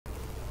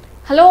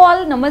Hello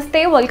all, Namaste,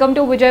 welcome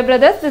to Vijay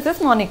Brothers. This is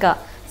Monica.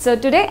 So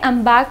today I'm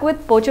back with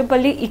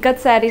Pochampalli Ikkath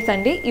sarees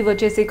andi. Ivi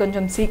vachesi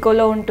koncham Sico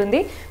lo untundi.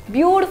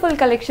 Beautiful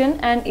collection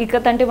and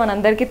Ikkath ante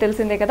manandariki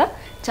telisinde kada.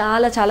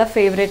 Chala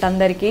favorite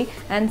andariki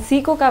and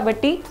Sico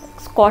kabatti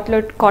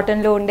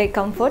cotton lo unde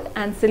comfort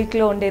and silk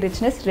lo unde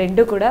richness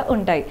rendu kuda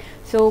untayi.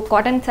 So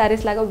cotton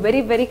sarees laga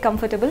very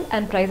comfortable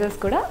and prices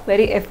kuda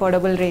very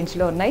affordable range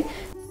lo unnayi.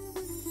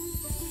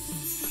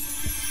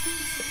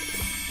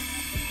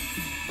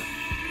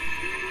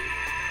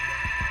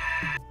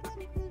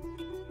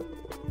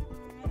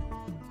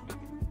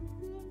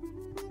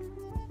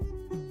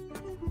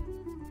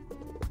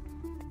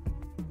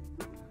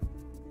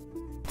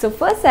 So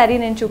first sari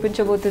నేను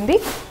చూపించబోతుంది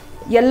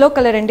yellow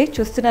colour అండి.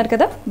 చూస్తున్నారు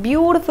కదా,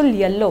 beautiful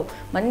yellow,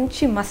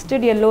 మంచి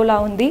mustard yellow లా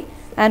ఉంది.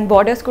 And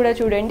borders కూడా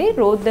చూడండి,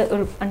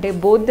 అంటే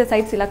both the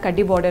sides ఇలా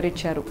కడ్డీ బార్డర్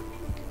ఇచ్చారు.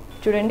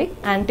 చూడండి,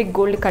 యాంటిక్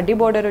గోల్డ్ కడ్డీ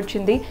బార్డర్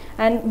వచ్చింది.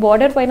 అండ్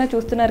బార్డర్ పైన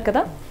చూస్తున్నారు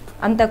కదా,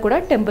 అంతా కూడా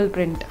టెంపుల్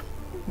ప్రింట్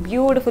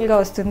బ్యూటిఫుల్గా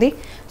వస్తుంది.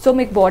 సో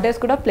మీకు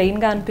బార్డర్స్ కూడా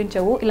ప్లెయిన్గా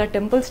అనిపించవు, ఇలా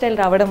టెంపుల్ స్టైల్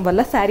రావడం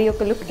వల్ల శారీ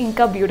యొక్క లుక్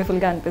ఇంకా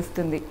బ్యూటిఫుల్గా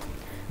అనిపిస్తుంది.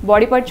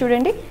 బాడీ పార్ట్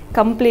చూడండి,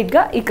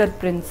 కంప్లీట్గా ఇక్కత్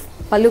ప్రింట్స్.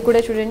 పళ్ళు కూడా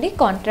చూడండి,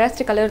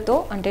 కాంట్రాస్ట్ కలర్తో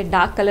అంటే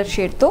డార్క్ కలర్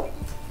షేడ్తో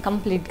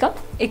కంప్లీట్గా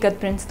ఇక్కత్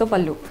ప్రింట్స్తో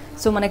పళ్ళు.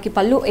 సో మనకి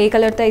పళ్ళు ఏ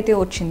కలర్తో అయితే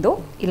వచ్చిందో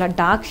ఇలా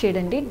డార్క్ షేడ్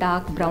అండి,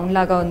 డార్క్ బ్రౌన్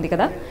లాగా ఉంది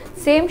కదా,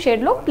 సేమ్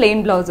షేడ్లో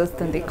ప్లెయిన్ బ్లౌజ్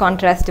వస్తుంది,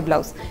 కాంట్రాస్ట్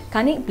బ్లౌజ్.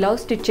 కానీ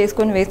బ్లౌజ్ స్టిచ్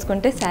చేసుకొని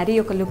వేసుకుంటే శారీ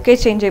యొక్క లుక్కే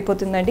చేంజ్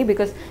అయిపోతుందండి.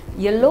 బికాస్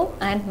yellow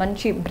అండ్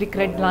మంచి బ్రిక్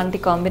రెడ్ లాంటి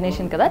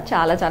కాంబినేషన్ కదా,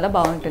 చాలా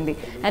బాగుంటుంది.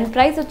 అండ్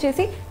ప్రైస్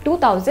వచ్చేసి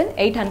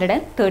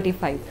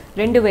 2835,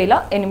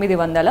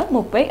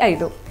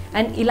 2835.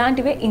 అండ్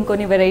ఇలాంటివే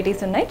ఇంకొన్ని వెరైటీస్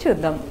ఉన్నాయి,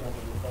 చూద్దాం.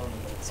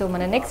 సో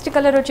మన నెక్స్ట్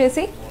కలర్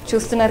వచ్చేసి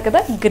చూస్తున్నారు కదా,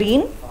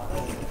 గ్రీన్,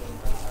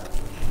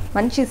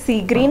 మంచి sea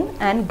green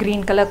and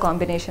green colour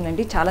combination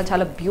అండి.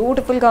 చాలా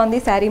బ్యూటిఫుల్గా ఉంది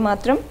శారీ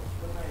మాత్రం.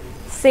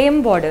 సేమ్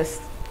బార్డర్స్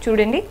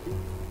చూడండి,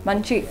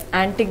 మంచి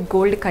యాంటిక్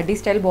గోల్డ్ కడ్డీ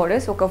స్టైల్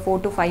బార్డర్స్, ఒక 4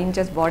 to 5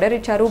 inches బార్డర్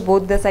ఇచ్చారు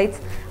బోత్ ద సైడ్స్.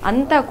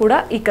 అంతా కూడా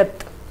ఇక్కత్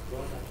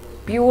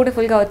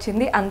బ్యూటిఫుల్గా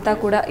వచ్చింది, అంతా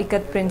కూడా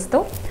ఇక్కత్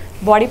ప్రింట్స్తో.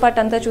 బాడీ పార్ట్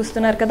అంతా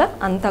చూస్తున్నారు కదా,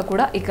 అంతా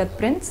కూడా ఇక్కత్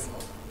ప్రింట్స్.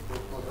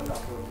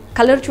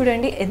 కలర్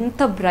చూడండి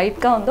ఎంత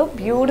బ్రైట్గా ఉందో,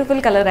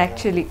 బ్యూటిఫుల్ కలర్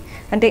యాక్చువల్లీ,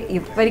 అంటే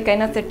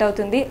ఎవరికైనా సెట్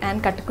అవుతుంది అండ్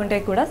కట్టుకుంటే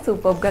కూడా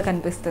సూపర్గా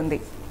కనిపిస్తుంది.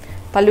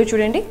 పళ్ళు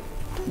చూడండి,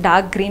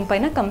 డార్క్ గ్రీన్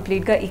పైన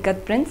కంప్లీట్గా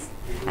ఇక్కత్ ప్రింట్స్.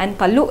 అండ్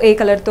పళ్ళు ఏ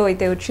కలర్తో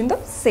అయితే వచ్చిందో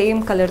సేమ్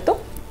కలర్తో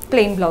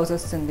ప్లెయిన్ బ్లౌజ్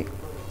వస్తుంది.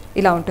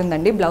 ఇలా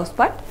ఉంటుందండి బ్లౌజ్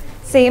పార్ట్.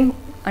 సేమ్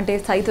అంటే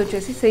సైజ్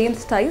వచ్చేసి సేమ్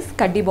సైజ్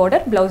కడ్డీ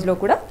బార్డర్ బ్లౌజ్లో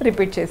కూడా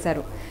రిపీట్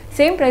చేశారు.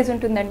 సేమ్ ప్రైస్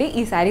ఉంటుందండి.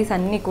 ఈ శారీస్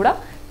అన్నీ కూడా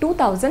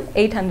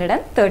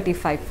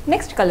 2835.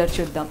 నెక్స్ట్ కలర్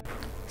చూద్దాం.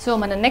 సో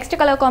మన నెక్స్ట్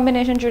కలర్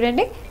కాంబినేషన్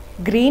చూడండి,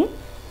 గ్రీన్,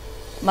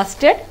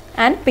 మస్టర్డ్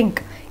అండ్ పింక్,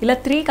 ఇలా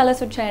 3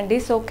 కలర్స్ వచ్చాయండి.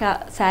 సో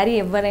శారీ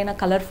ఎవరైనా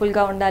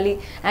కలర్ఫుల్గా ఉండాలి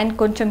అండ్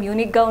కొంచెం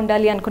యూనిక్గా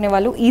ఉండాలి అనుకునే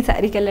వాళ్ళు ఈ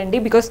శారీకి వెళ్ళండి.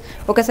 బికాస్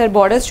ఒకసారి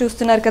బార్డర్స్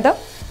చూస్తున్నారు కదా,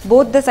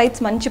 బోత్ ద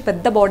సైడ్స్ మంచి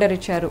పెద్ద బార్డర్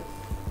ఇచ్చారు,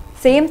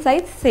 same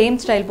size same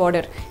style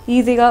border,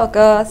 ఈజీగా ఒక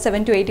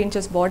 7 to 8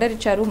 inches బార్డర్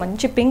ఇచ్చారు.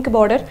 మంచి పింక్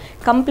బార్డర్,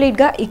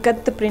 కంప్లీట్గా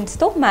ఇక్కత్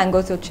ప్రింట్స్తో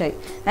మ్యాంగోస్ వచ్చాయి.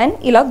 అండ్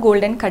ఇలా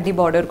గోల్డెన్ కడ్డీ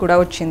బార్డర్ కూడా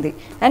వచ్చింది.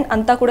 అండ్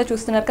అంతా కూడా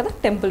చూస్తున్నారు కదా,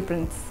 టెంపుల్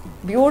ప్రింట్స్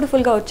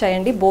బ్యూటిఫుల్గా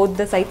వచ్చాయండి. Both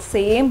the sides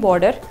same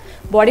border.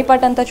 Body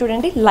part అంతా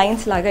చూడండి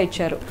లైన్స్ లాగా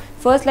ఇచ్చారు.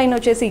 ఫస్ట్ లైన్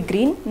వచ్చేసి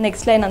గ్రీన్,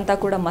 నెక్స్ట్ లైన్ అంతా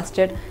కూడా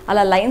మస్టర్డ్,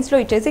 అలా లైన్స్లో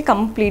ఇచ్చేసి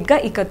కంప్లీట్గా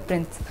ikat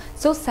prints.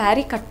 So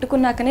sari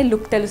కట్టుకున్నాకనే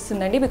look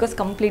తెలుస్తుందండి, బికాస్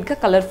కంప్లీట్గా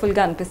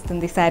కలర్ఫుల్గా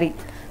అనిపిస్తుంది శారీ.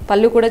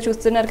 పళ్ళు కూడా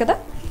చూస్తున్నారు కదా,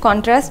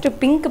 కాంట్రాస్ట్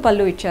పింక్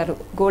పళ్ళు ఇచ్చారు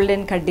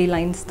గోల్డెన్ కడ్డీ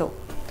లైన్స్తో.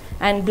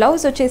 అండ్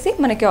బ్లౌజ్ వచ్చేసి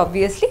మనకి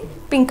ఆబ్వియస్లీ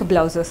పింక్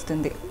బ్లౌజ్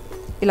వస్తుంది.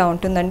 ఇలా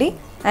ఉంటుందండి.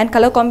 అండ్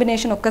కలర్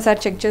కాంబినేషన్ ఒక్కసారి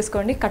చెక్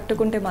చేసుకోండి,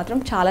 కట్టుకుంటే మాత్రం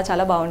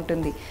చాలా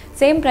బాగుంటుంది.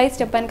 సేమ్ ప్రైస్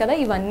చెప్పాను కదా,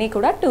 ఇవన్నీ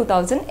కూడా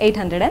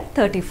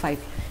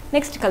 2835.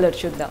 నెక్స్ట్ కలర్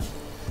చూద్దాం.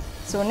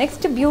 సో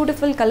నెక్స్ట్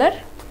బ్యూటిఫుల్ కలర్,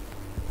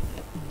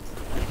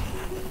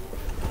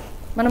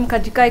 మనం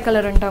కజ్జికాయ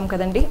కలర్ అంటాం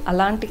కదండి,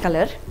 అలాంటి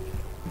కలర్.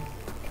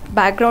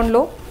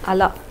 బ్యాక్గ్రౌండ్లో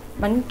అలా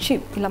మంచి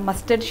ఇలా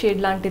మస్టర్డ్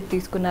షేడ్ లాంటిది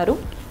తీసుకున్నారు.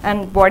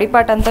 అండ్ బాడీ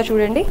పార్ట్ అంతా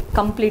చూడండి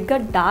కంప్లీట్గా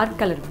dark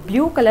colour,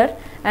 blue colour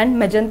and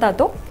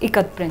మెజంతాతో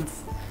ikat prints.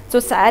 So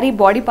sari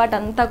body part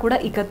అంతా కూడా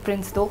ఇక్కత్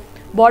ప్రింట్స్తో.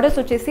 బార్డర్స్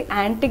వచ్చేసి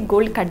యాంటిక్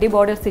గోల్డ్ కడ్డీ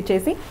బార్డర్స్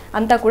ఇచ్చేసి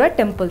అంతా కూడా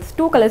టెంపుల్స్,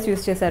 2 కలర్స్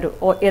యూస్ చేశారు,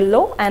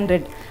 yellow అండ్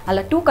రెడ్,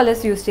 అలా 2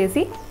 కలర్స్ యూస్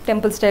చేసి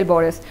టెంపుల్ స్టైల్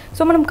బార్డర్స్.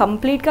 సో మనం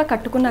కంప్లీట్గా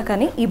కట్టుకున్నా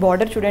కానీ ఈ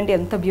బార్డర్ చూడండి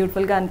ఎంత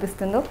బ్యూటిఫుల్గా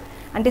అనిపిస్తుందో.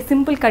 అంటే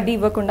సింపుల్ కడ్డీ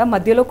ఇవ్వకుండా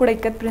మధ్యలో కూడా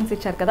ఇక్కత్ ప్రింట్స్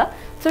ఇచ్చారు కదా,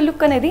 సో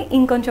లుక్ అనేది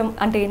ఇంకొంచెం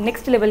అంటే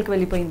నెక్స్ట్ లెవెల్కి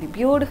వెళ్ళిపోయింది,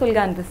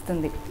 బ్యూటిఫుల్గా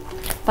అనిపిస్తుంది.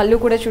 పళ్ళు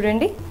కూడా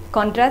చూడండి,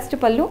 కాంట్రాస్ట్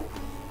పళ్ళు,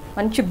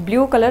 మంచి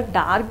బ్లూ కలర్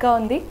డార్క్గా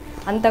ఉంది,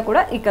 అంతా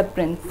కూడా ఇక్కత్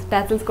ప్రింట్స్.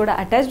 టాసిల్స్ కూడా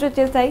అటాచ్డ్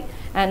వచ్చేసాయి.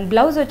 అండ్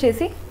బ్లౌజ్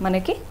వచ్చేసి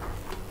మనకి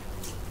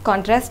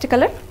contrast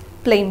colour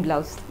plain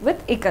blouse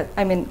with ikat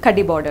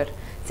కడ్డీ బార్డర్.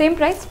 Same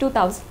price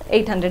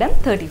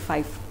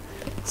 2835.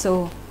 సో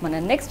మన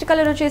నెక్స్ట్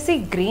కలర్ వచ్చేసి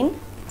గ్రీన్,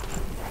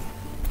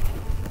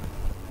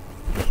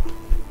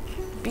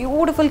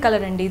 బ్యూటిఫుల్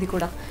కలర్ అండి ఇది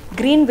కూడా,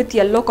 గ్రీన్ విత్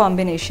yellow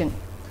కాంబినేషన్.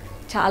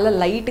 చాలా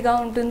లైట్గా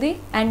ఉంటుంది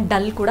అండ్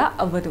డల్ కూడా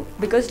అవ్వదు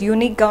బికాస్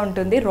యూనిక్గా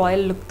ఉంటుంది,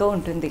 రాయల్ లుక్తో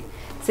ఉంటుంది.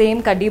 సేమ్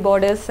కడ్డీ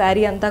బార్డర్స్,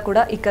 శారీ అంతా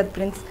కూడా ikat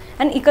prints.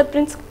 And ikat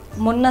prints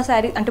మొన్న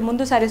శారీ అంటే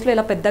ముందు శారీస్లో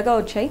ఇలా పెద్దగా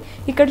వచ్చాయి,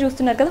 ఇక్కడ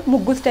చూస్తున్నారు కదా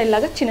ముగ్గు స్టైల్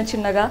లాగా చిన్న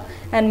చిన్నగా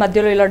అండ్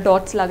మధ్యలో ఇలా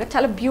డాట్స్ లాగా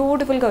చాలా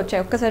బ్యూటిఫుల్గా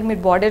వచ్చాయి. ఒక్కసారి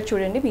మీరు బార్డర్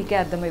చూడండి, మీకే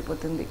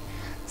అర్థమైపోతుంది.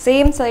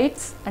 సేమ్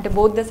సైడ్స్ అంటే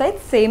both the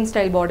sides same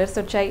style borders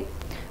వచ్చాయి.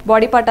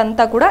 బాడీ పార్ట్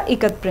అంతా కూడా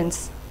ఇక్కత్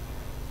ప్రింట్స్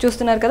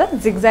చూస్తున్నారు కదా,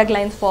 జిగ్జాగ్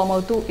లైన్స్ ఫామ్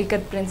అవుతూ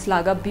ఇక్కత్ ప్రింట్స్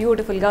లాగా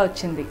బ్యూటిఫుల్గా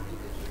వచ్చింది.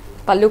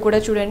 పళ్ళు కూడా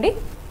చూడండి,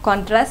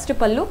 కాంట్రాస్ట్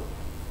పళ్ళు,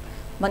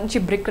 మంచి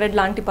బ్రిక్ రెడ్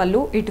లాంటి పళ్ళు,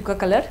 ఇటుక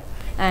కలర్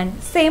అండ్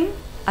సేమ్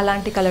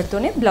అలాంటి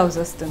కలర్తోనే బ్లౌజ్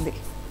వస్తుంది.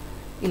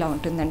 ఇలా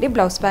ఉంటుందండి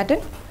బ్లౌజ్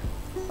ప్యాటర్న్.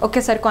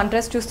 ఒకేసారి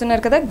కాంట్రాస్ట్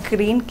చూస్తున్నారు కదా,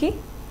 గ్రీన్కి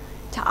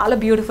చాలా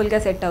బ్యూటిఫుల్గా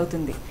సెట్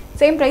అవుతుంది.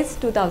 Same price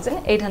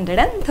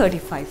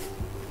 2835.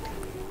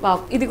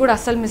 వావ్, ఇది కూడా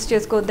అస్సలు మిస్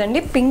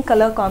చేసుకోవద్దండి. పింక్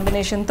కలర్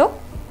కాంబినేషన్తో,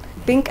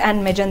 పింక్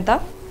అండ్ మెజంతా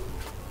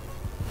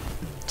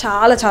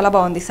చాలా చాలా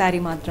బాగుంది శారీ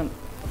మాత్రం.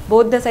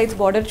 బోత్ ద సైడ్స్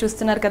బార్డర్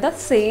చూస్తున్నారు కదా,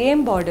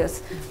 సేమ్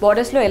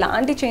బార్డర్స్లో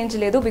ఎలాంటి చేంజ్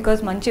లేదు బికాజ్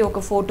మంచి ఒక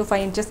 4 to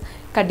 5 inches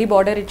కడ్డీ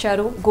బార్డర్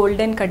ఇచ్చారు,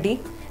 గోల్డెన్ కడ్డీ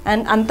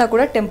అండ్ అంతా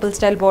కూడా టెంపుల్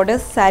స్టైల్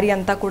బార్డర్స్. శారీ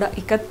అంతా కూడా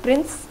ఇక్కత్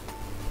ప్రింట్స్.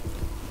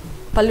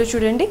 పళ్ళు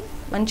చూడండి,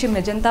 మంచి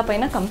మెజంతా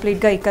పైన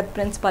కంప్లీట్గా ఇక్కత్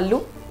ప్రింట్స్ పళ్ళు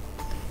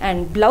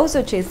అండ్ బ్లౌజ్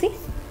వచ్చేసి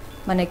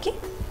మనకి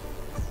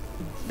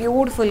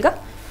బ్యూటిఫుల్గా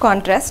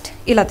కాంట్రాస్ట్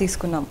ఇలా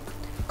తీసుకున్నాం.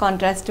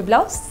 Contrast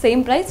blouse.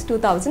 Same price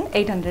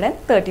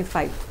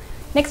 2835.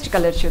 Next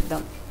colour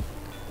చూద్దాం.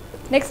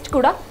 నెక్స్ట్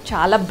కూడా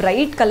చాలా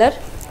బ్రైట్ కలర్,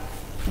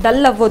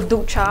 డల్ అవ్వద్దు,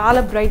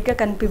 చాలా బ్రైట్గా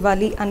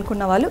కనిపించాలి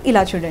అనుకున్న వాళ్ళు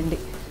ఇలా చూడండి.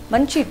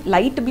 మంచి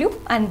light blue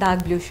and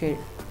dark blue shade.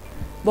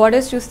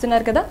 Borders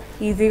చూస్తున్నారు కదా,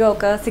 ఈజీగా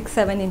ఒక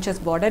 6-7 inches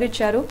బార్డర్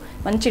ఇచ్చారు.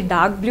 మంచి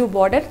డార్క్ బ్లూ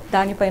బార్డర్,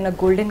 దానిపైన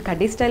గోల్డెన్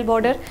కడ్డీ స్టైల్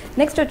బార్డర్.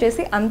 నెక్స్ట్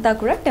వచ్చేసి అంతా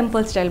కూడా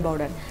టెంపుల్ స్టైల్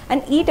బార్డర్.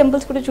 అండ్ ఈ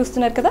టెంపుల్స్ కూడా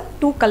చూస్తున్నారు కదా,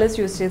 2 కలర్స్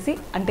యూస్ చేసి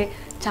అంటే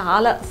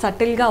చాలా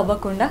సటిల్గా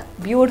అవ్వకుండా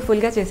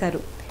బ్యూటిఫుల్గా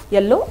చేశారు,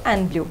 yellow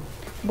and blue.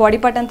 Body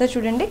part అంతా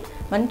చూడండి,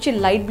 మంచి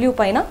లైట్ బ్లూ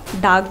పైన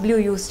డార్క్ బ్లూ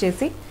యూస్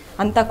చేసి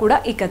అంతా కూడా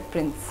ఇక్కత్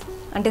ప్రింట్స్.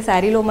 అంటే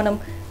శారీలో మనం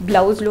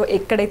బ్లౌజ్లో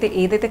ఎక్కడైతే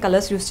ఏదైతే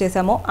కలర్స్ యూస్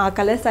చేసామో ఆ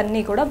కలర్స్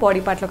అన్నీ కూడా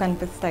బాడీ పార్ట్లో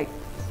కనిపిస్తాయి.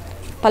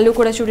 పళ్ళు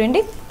కూడా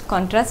చూడండి,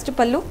 కాంట్రాస్ట్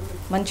పళ్ళు,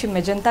 మంచి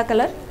మెజంతా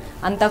కలర్,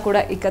 అంతా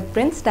కూడా ఇక్కత్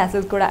ప్రింట్స్,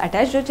 టాసిల్స్ కూడా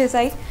అటాచ్డ్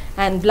వచ్చేసాయి.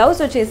 అండ్ బ్లౌజ్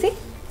వచ్చేసి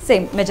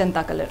సేమ్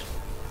మెజంతా కలర్.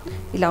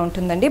 ఇలా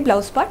ఉంటుందండి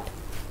బ్లౌజ్ పార్ట్.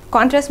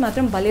 కాంట్రాస్ట్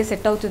మాత్రం భలే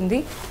సెట్ అవుతుంది.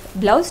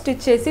 బ్లౌజ్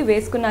స్టిచ్ చేసి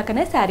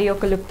వేసుకున్నాకనే శారీ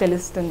యొక్క లుక్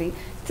తెలుస్తుంది.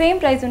 సేమ్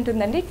ప్రైస్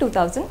ఉంటుందండి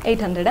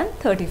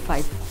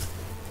 2835.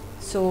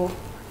 సో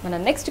మన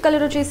నెక్స్ట్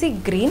కలర్ వచ్చేసి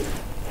గ్రీన్.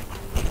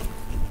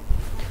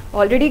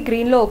 ఆల్రెడీ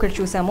గ్రీన్లో ఒకటి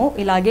చూసాము,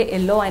 ఇలాగే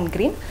ఎల్లో అండ్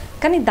గ్రీన్,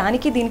 కానీ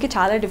దానికి దీనికి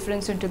చాలా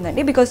డిఫరెన్స్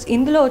ఉంటుందండి బికాస్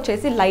ఇందులో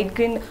వచ్చేసి లైట్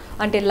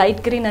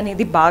గ్రీన్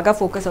అనేది బాగా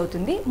ఫోకస్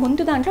అవుతుంది,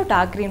 ముందు దాంట్లో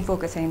డార్క్ గ్రీన్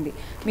ఫోకస్ అయింది.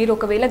 మీరు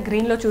ఒకవేళ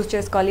గ్రీన్లో చూస్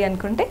చేసుకోవాలి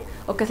అనుకుంటే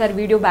ఒకసారి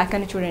వీడియో బ్యాక్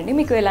అని చూడండి,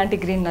 మీకు ఎలాంటి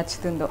గ్రీన్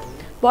నచ్చుతుందో.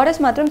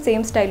 బార్డర్స్ మాత్రం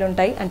సేమ్ స్టైల్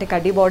ఉంటాయి, అంటే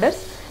కడ్డీ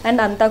బార్డర్స్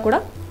అండ్ అంతా కూడా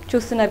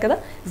చూస్తున్నారు కదా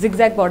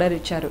జిగ్జాగ్ బార్డర్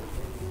ఇచ్చారు.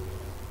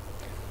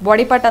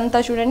 బాడీ పార్ట్ అంతా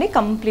చూడండి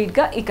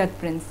కంప్లీట్గా ఇక్కత్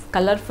ప్రింట్స్.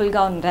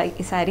 కలర్ఫుల్గా ఉన్నాయి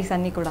ఈ శారీస్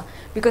అన్నీ కూడా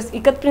బికాస్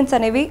ఇక్కత్ ప్రింట్స్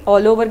అనేవి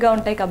ఆల్ ఓవర్గా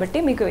ఉంటాయి కాబట్టి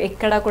మీకు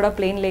ఎక్కడా కూడా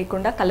ప్లెయిన్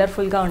లేకుండా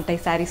కలర్ఫుల్గా ఉంటాయి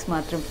శారీస్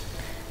మాత్రం.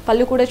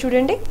 పళ్ళు కూడా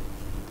చూడండి,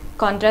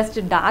 కాంట్రాస్ట్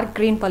డార్క్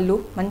గ్రీన్ పళ్ళు,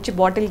 మంచి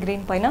బాటిల్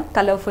గ్రీన్ పైన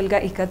కలర్ఫుల్గా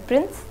ఇక్కత్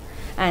ప్రింట్స్.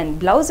 అండ్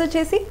బ్లౌజ్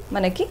వచ్చేసి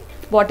మనకి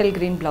బాటిల్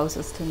గ్రీన్ బ్లౌజ్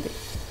వస్తుంది.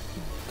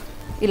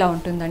 ఇలా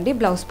ఉంటుందండి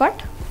blouse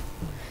part.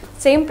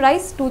 Same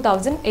price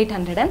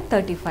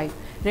 2835,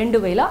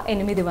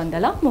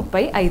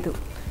 2835.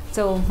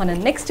 So మన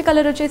నెక్స్ట్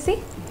కలర్ వచ్చేసి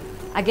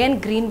అగైన్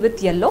గ్రీన్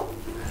విత్ ఎల్లో.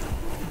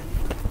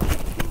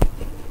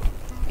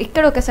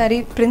 ఇక్కడ ఒకసారి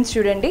ప్రింట్స్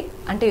చూడండి,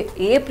 అంటే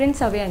ఏ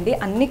ప్రింట్స్ అవే అండి,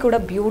 అన్నీ కూడా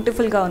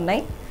బ్యూటిఫుల్గా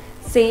ఉన్నాయి.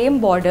 సేమ్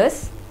బార్డర్స్,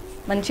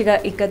 మంచిగా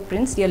ఇక్కత్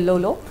ప్రింట్స్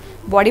ఎల్లోలో.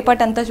 బాడీ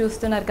పార్ట్ అంతా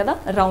చూస్తున్నారు కదా,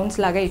 రౌండ్స్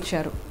లాగా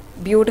ఇచ్చారు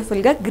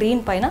బ్యూటిఫుల్గా.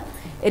 గ్రీన్ పైన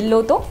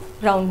ఎల్లోతో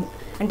రౌండ్,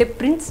 అంటే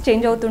ప్రింట్స్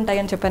చేంజ్ అవుతుంటాయి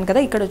అని చెప్పాను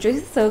కదా, ఇక్కడ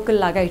వచ్చేసి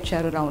సర్కిల్ లాగా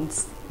ఇచ్చారు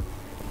రౌండ్స్.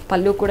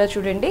 పళ్ళు కూడా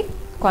చూడండి,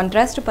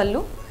 కాంట్రాస్ట్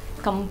పళ్ళు,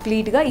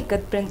 కంప్లీట్గా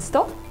ఇక్కత్ ప్రింట్స్తో,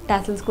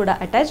 టాసిల్స్ కూడా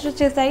అటాచ్డ్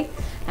వచ్చేసాయి.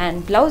 అండ్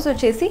బ్లౌజ్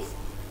వచ్చేసి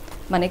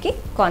మనకి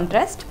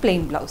కాంట్రాస్ట్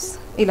ప్లెయిన్ బ్లౌజ్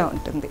ఇలా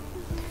ఉంటుంది.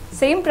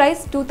 Same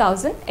price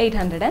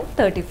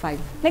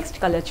 2835. నెక్స్ట్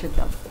కలర్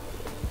చూద్దాం.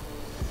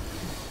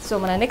 సో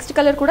మన నెక్స్ట్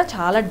కలర్ కూడా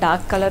చాలా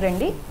డార్క్ కలర్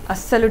అండి,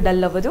 అస్సలు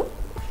డల్ అవ్వదు,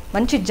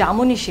 మంచి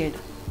జామునీ షేడ్.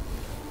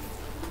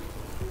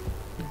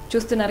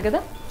 చూస్తున్నారు కదా,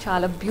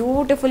 చాలా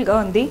బ్యూటిఫుల్గా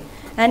ఉంది.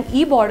 అండ్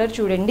ఈ బార్డర్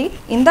చూడండి,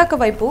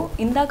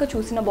 ఇందాక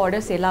చూసిన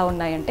బార్డర్స్ ఎలా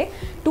ఉన్నాయంటే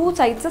 2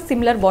 sides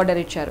సిమిలర్ బార్డర్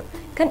ఇచ్చారు,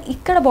 కానీ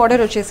ఇక్కడ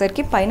బార్డర్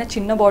వచ్చేసరికి పైన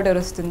చిన్న బార్డర్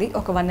వస్తుంది,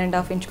 ఒక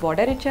 1.5 inch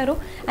బార్డర్ ఇచ్చారు.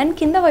 అండ్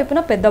కింద వైపున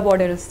పెద్ద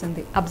బార్డర్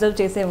వస్తుంది, అబ్జర్వ్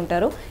చేసే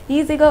ఉంటారు.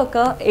 ఈజీగా ఒక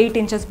 8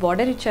 inches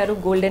బార్డర్ ఇచ్చారు,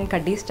 గోల్డెన్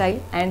కడ్డీ స్టైల్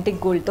యాంటిక్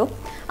గోల్డ్తో.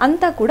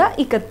 అంతా కూడా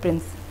ఇక్కత్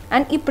ప్రింట్స్.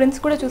 అండ్ ఈ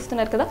ప్రింట్స్ కూడా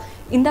చూస్తున్నారు కదా,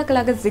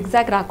 ఇందాకలాగా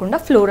జిగ్జాగ్ రాకుండా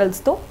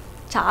ఫ్లోరల్స్తో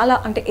చాలా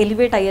అంటే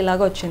ఎలివేట్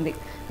అయ్యేలాగా వచ్చింది.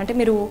 అంటే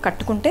మీరు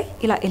కట్టుకుంటే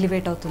ఇలా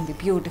ఎలివేట్ అవుతుంది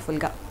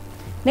బ్యూటిఫుల్గా.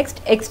 నెక్స్ట్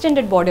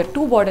ఎక్స్టెండెడ్ బార్డర్,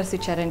 2 బార్డర్స్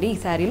ఇచ్చారండి ఈ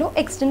శారీలో.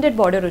 ఎక్స్టెండెడ్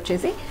బార్డర్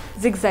వచ్చేసి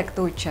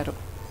జిగ్జాగ్తో ఇచ్చారు.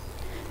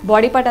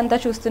 బాడీ పార్ట్ అంతా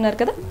చూస్తున్నారు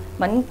కదా,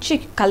 మంచి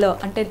కలర్,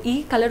 అంటే ఈ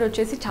కలర్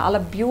వచ్చేసి చాలా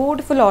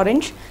బ్యూటిఫుల్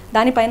ఆరెంజ్,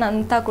 దానిపైన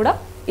అంతా కూడా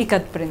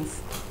ఇకత్ ప్రింట్స్.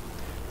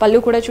 పళ్ళు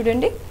కూడా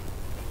చూడండి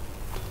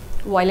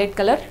వైలెట్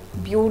కలర్,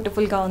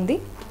 బ్యూటిఫుల్గా ఉంది.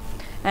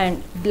 అండ్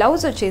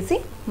బ్లౌజ్ వచ్చేసి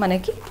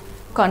మనకి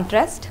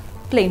కాంట్రాస్ట్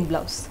ప్లెయిన్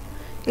బ్లౌజ్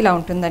ఇలా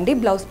ఉంటుందండి.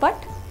 Blouse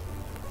part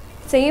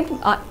same.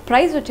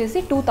 ప్రైస్ వచ్చేసి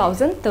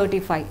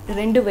 2035,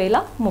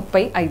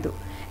 2035.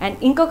 అండ్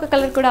ఇంకొక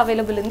కలర్ కూడా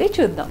అవైలబుల్ ఉంది,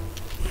 చూద్దాం.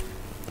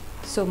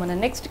 సో మన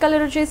నెక్స్ట్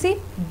కలర్ వచ్చేసి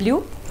బ్లూ.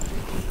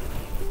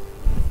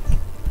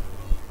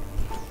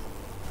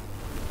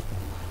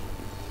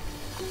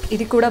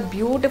 ఇది కూడా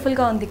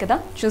బ్యూటిఫుల్గా ఉంది కదా,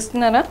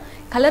 చూస్తున్నారా?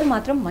 కలర్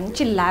మాత్రం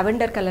మంచి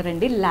లావెండర్ కలర్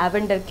అండి.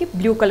 లావెండర్కి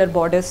బ్లూ కలర్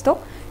బార్డర్స్తో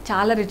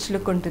చాలా రిచ్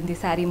లుక్ ఉంటుంది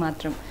శారీ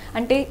మాత్రం.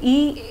 అంటే ఈ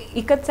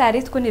ఇకత్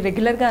శారీస్ కొన్ని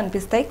రెగ్యులర్గా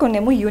అనిపిస్తాయి, కొన్ని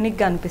ఏమో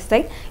యూనిక్గా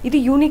అనిపిస్తాయి. ఇది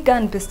యూనిక్గా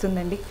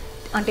అనిపిస్తుందండి,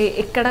 అంటే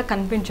ఎక్కడ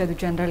కనిపించదు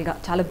జనరల్గా,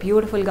 చాలా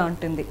బ్యూటిఫుల్గా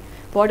ఉంటుంది.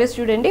 బార్డర్స్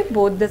చూడండి,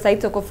 బోత్ ద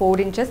సైడ్స్ ఒక 4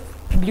 inches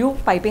blue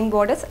piping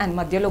borders and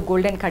మధ్యలో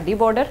గోల్డెన్ కడ్డీ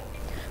బార్డర్.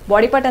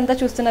 బాడీ పార్ట్ అంతా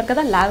చూస్తున్నారు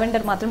కదా,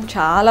 లావెండర్ మాత్రం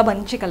చాలా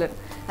మంచి కలర్,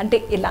 అంటే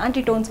ఎలాంటి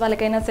టోన్స్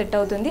వాళ్ళకైనా సెట్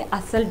అవుతుంది,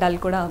 అస్సలు డల్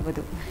కూడా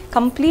అవ్వదు.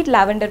 కంప్లీట్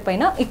లావెండర్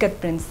పైన ఇకత్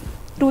ప్రింట్స్,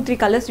 2-3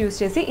 కలర్స్ యూస్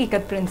చేసి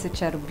ఇకత్ ప్రింట్స్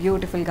ఇచ్చారు,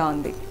 బ్యూటిఫుల్గా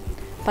ఉంది.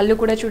 పళ్ళు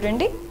కూడా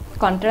చూడండి,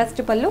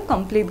 కాంట్రాస్ట్ పళ్ళు,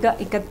 కంప్లీట్గా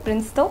ఇకత్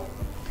ప్రింట్స్తో.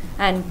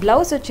 అండ్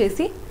బ్లౌజ్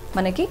వచ్చేసి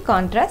మనకి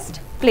కాంట్రాస్ట్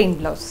ప్లెయిన్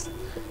బ్లౌజ్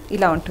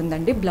ఇలా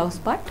ఉంటుందండి. Blouse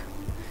part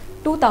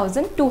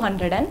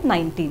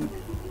 2219,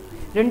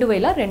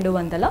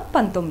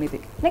 2219.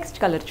 నెక్స్ట్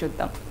కలర్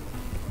చూద్దాం.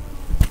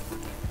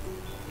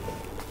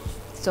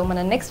 సో మన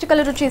నెక్స్ట్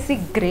కలర్ వచ్చేసి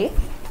గ్రే.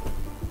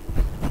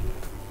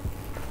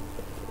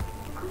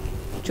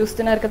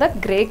 చూస్తున్నారు కదా,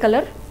 గ్రే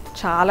కలర్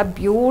చాలా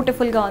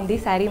బ్యూటిఫుల్గా ఉంది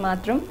శారీ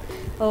మాత్రం.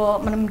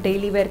 మనం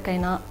డైలీ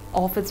వేర్కైనా,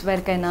 ఆఫీస్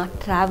వేర్కైనా,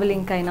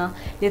 ట్రావెలింగ్కైనా,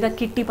 లేదా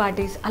కిట్టి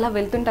పార్టీస్ అలా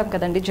వెళ్తుంటాం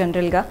కదండి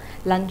జనరల్గా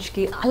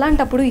లంచ్కి,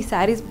 అలాంటప్పుడు ఈ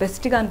శారీస్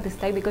బెస్ట్గా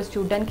అనిపిస్తాయి. బికాస్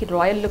చూడడానికి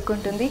రాయల్ లుక్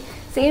ఉంటుంది,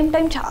 సేమ్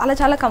టైం చాలా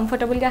చాలా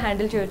కంఫర్టబుల్గా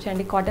హ్యాండిల్ చేయొచ్చు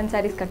అండి. కాటన్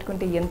శారీస్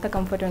కట్టుకుంటే ఎంత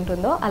కంఫర్ట్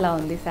ఉంటుందో అలా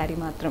ఉంది శారీ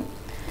మాత్రం.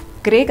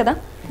 గ్రే కదా,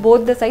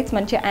 బోత్ ద సైడ్స్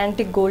మంచి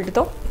యాంటిక్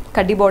గోల్డ్తో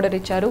కడ్డీ బార్డర్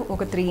ఇచ్చారు,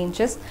 ఒక 3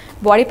 ఇంచెస్.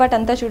 బాడీ పార్ట్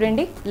అంతా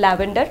చూడండి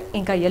లావెండర్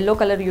ఇంకా ఎల్లో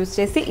కలర్ యూస్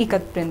చేసి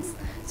ఇకత్ ప్రింట్స్.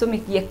 సో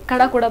మీకు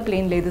ఎక్కడా కూడా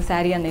ప్లెయిన్ లేదు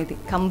శారీ అనేది,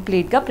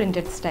 కంప్లీట్గా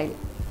ప్రింటెడ్ స్టైల్.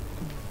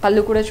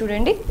 పళ్ళు కూడా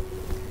చూడండి,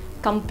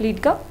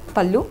 కంప్లీట్గా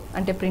పళ్ళు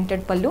అంటే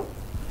ప్రింటెడ్ పళ్ళు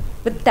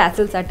with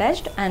tassels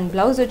attached. And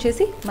blouse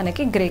వచ్చేసి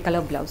మనకి గ్రే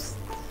కలర్ బ్లౌజ్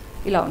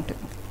ఇలా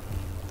ఉంటుంది.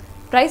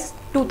 ప్రైస్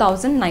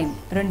 2009,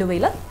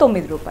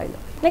 2009 రూపాయలు.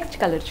 నెక్స్ట్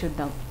కలర్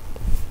చూద్దాం.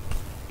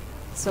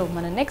 సో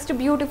మన next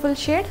beautiful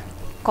shade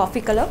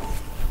coffee colour,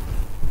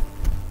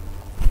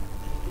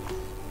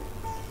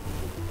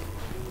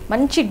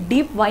 మంచి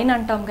డీప్ వైన్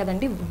అంటాం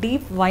కదండి,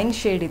 డీప్ వైన్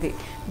షేడ్. ఇది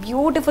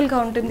బ్యూటిఫుల్గా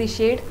ఉంటుంది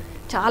షేడ్,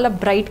 చాలా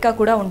బ్రైట్గా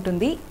కూడా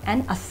ఉంటుంది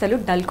అండ్ అస్సలు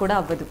డల్ కూడా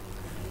అవ్వదు.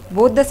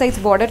 బోత్ ద సైజ్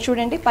బార్డర్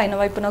చూడండి, పైన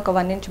వైపున ఒక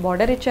 1 ఇంచ్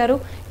బార్డర్ ఇచ్చారు,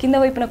 కింద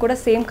వైపున కూడా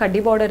సేమ్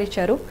కడ్డీ బార్డర్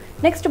ఇచ్చారు.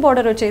 నెక్స్ట్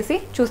బార్డర్ వచ్చేసి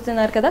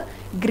చూస్తున్నారు కదా,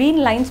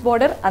 గ్రీన్ లైన్స్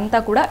బార్డర్,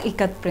 అంతా కూడా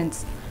ఇకత్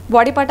ప్రింట్స్.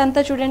 బాడీ పార్ట్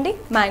అంతా చూడండి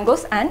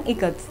mangoes and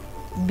ఇకత్స్,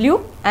 blue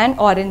and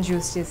orange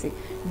use చేసి.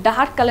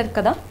 డార్క్ కలర్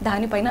కదా,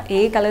 దానిపైన ఏ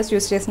కలర్స్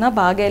యూస్ చేసినా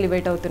బాగా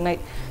ఎలివేట్ అవుతున్నాయి.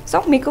 సో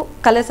మీకు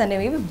కలర్స్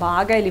అనేవి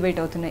బాగా ఎలివేట్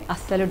అవుతున్నాయి,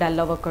 అస్సలు డల్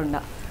అవ్వకుండా.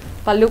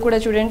 పళ్ళు కూడా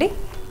చూడండి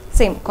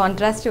సేమ్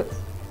కాంట్రాస్ట్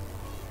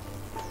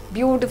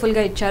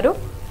బ్యూటిఫుల్గా ఇచ్చారు.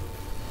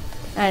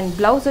 అండ్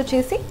బ్లౌజ్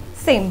వచ్చేసి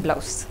సేమ్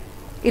బ్లౌజ్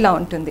ఇలా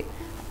ఉంటుంది.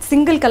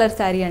 సింగిల్ కలర్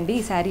శారీ అండి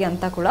ఈ శారీ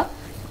అంతా కూడా,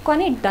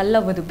 కానీ డల్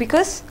అవ్వదు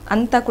బికాస్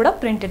అంతా కూడా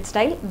ప్రింటెడ్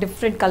స్టైల్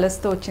డిఫరెంట్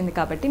కలర్స్తో వచ్చింది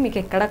కాబట్టి మీకు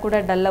ఎక్కడ కూడా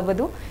డల్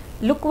అవ్వదు.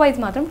 లుక్ వైజ్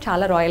మాత్రం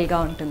చాలా రాయల్గా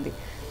ఉంటుంది.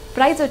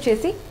 ప్రైస్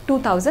వచ్చేసి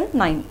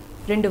 2009,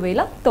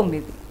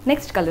 2009.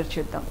 నెక్స్ట్ కలర్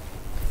చూద్దాం.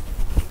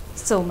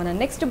 సో మన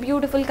next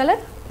beautiful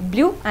colour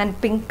blue and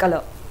pink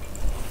colour,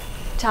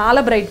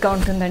 చాలా బ్రైట్గా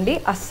ఉంటుందండి,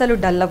 అస్సలు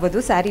డల్ అవ్వదు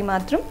శారీ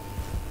మాత్రం.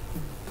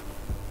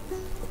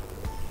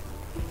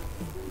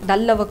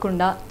 డల్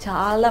అవ్వకుండా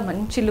చాలా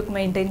మంచి లుక్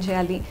మెయింటైన్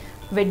చేయాలి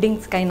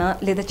వెడ్డింగ్స్కైనా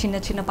లేదా చిన్న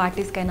చిన్న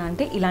పార్టీస్కైనా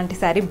అంటే ఇలాంటి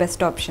శారీ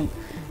బెస్ట్ ఆప్షన్.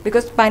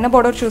 బికాస్ పైన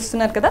బార్డర్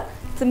చూస్తున్నారు కదా,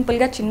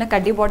 సింపుల్గా చిన్న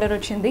కడ్డీ బార్డర్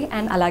వచ్చింది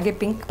అండ్ అలాగే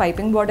పింక్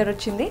పైపింగ్ బార్డర్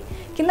వచ్చింది.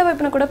 కింద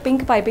వైపున కూడా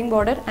pink piping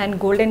border and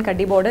golden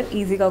కడ్డీ బార్డర్,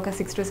 ఈజీగా ఒక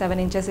 6 to 7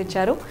 ఇంచెస్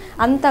ఇచ్చారు.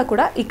 అంతా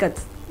కూడా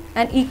ఇకత్స్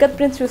అండ్ ఇకత్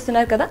ప్రింట్స్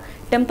చూస్తున్నారు కదా,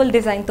 టెంపుల్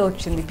డిజైన్తో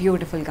వచ్చింది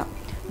బ్యూటిఫుల్గా.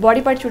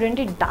 బాడీ పార్ట్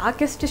చూడండి,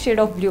 డార్కెస్ట్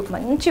షేడ్ ఆఫ్ బ్లూ,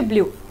 మంచి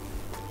బ్లూ,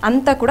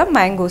 అంతా కూడా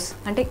మ్యాంగోస్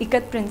అంటే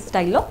ఇకత్ ప్రింట్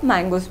స్టైల్లో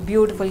మ్యాంగోస్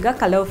బ్యూటిఫుల్గా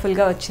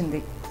కలర్ఫుల్గా వచ్చింది.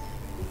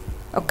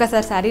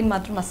 ఒక్కసారి శారీని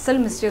మాత్రం అస్సలు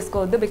మిస్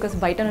చేసుకోవద్దు బికాస్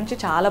బయట నుంచి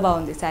చాలా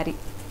బాగుంది శారీ.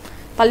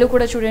 పళ్ళు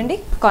కూడా చూడండి,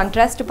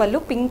 కాంట్రాస్ట్ పళ్ళు,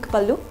 పింక్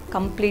పళ్ళు,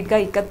 కంప్లీట్గా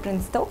ఇకత్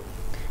ప్రింట్స్తో.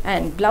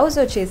 అండ్ బ్లౌజ్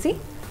వచ్చేసి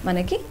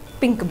మనకి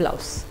పింక్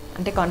బ్లౌజ్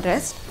అంటే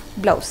కాంట్రాస్ట్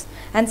బ్లౌజ్.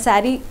 అండ్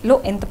శారీలో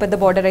ఎంత పెద్ద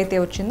బార్డర్ అయితే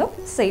వచ్చిందో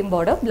సేమ్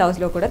బార్డర్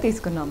బ్లౌజ్లో కూడా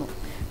తీసుకున్నాము.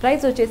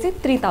 ప్రైస్ వచ్చేసి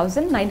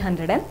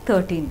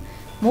 3913,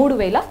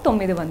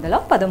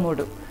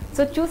 3913.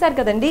 సో చూసారు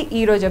కదండి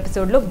ఈరోజు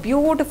ఎపిసోడ్లో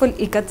బ్యూటిఫుల్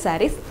ఇకత్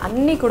శారీస్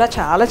అన్నీ కూడా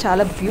చాలా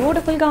చాలా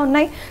బ్యూటిఫుల్గా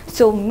ఉన్నాయి.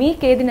 సో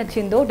మీకు ఏది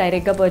నచ్చిందో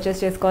డైరెక్ట్గా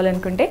పర్చేస్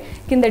చేసుకోవాలనుకుంటే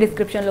కింద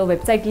డిస్క్రిప్షన్లో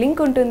వెబ్సైట్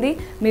లింక్ ఉంటుంది.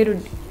 మీరు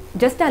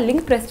జస్ట్ ఆ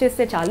లింక్ ప్రెస్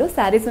చేస్తే చాలు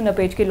శారీస్ ఉన్న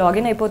పేజ్కి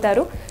లాగిన్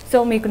అయిపోతారు. సో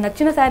మీకు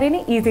నచ్చిన శారీని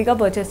ఈజీగా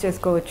పర్చేస్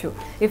చేసుకోవచ్చు.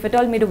 ఇఫ్ ఎట్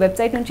ఆల్ మీరు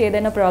వెబ్సైట్ నుంచి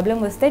ఏదైనా ప్రాబ్లం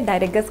వస్తే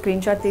డైరెక్ట్గా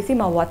స్క్రీన్ షాట్ తీసి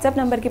మా వాట్సాప్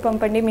నెంబర్కి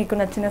పంపండి మీకు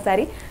నచ్చిన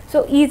శారీ. సో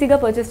ఈజీగా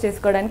పర్చేస్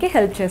చేసుకోవడానికి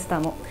హెల్ప్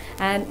చేస్తాము.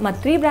 అండ్ మా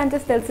 3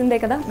 బ్రాంచెస్ తెలిసిందే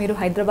కదా, మీరు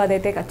హైదరాబాద్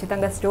అయితే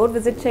ఖచ్చితంగా స్టోర్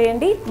విజిట్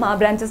చేయండి. మా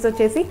బ్రాంచెస్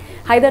వచ్చేసి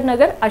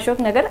హైదర్నగర్,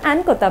 అశోక్ నగర్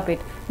అండ్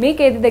కొత్తపేట్.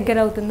 మీకు ఏది దగ్గర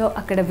అవుతుందో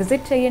అక్కడ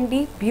విజిట్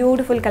చేయండి,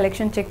 బ్యూటిఫుల్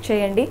కలెక్షన్ చెక్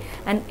చేయండి.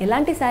 అండ్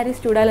ఎలాంటి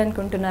శారీస్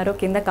చూడాలనుకుంటున్నారో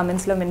కింద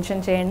కమెంట్స్లో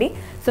మెన్షన్ చేయండి.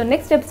 సో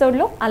నెక్స్ట్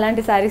ఎపిసోడ్లో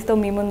అలాంటి శారీస్తో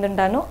మీ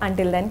ముందుంటాను.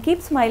 Until then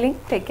keep smiling,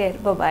 take care,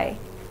 bye.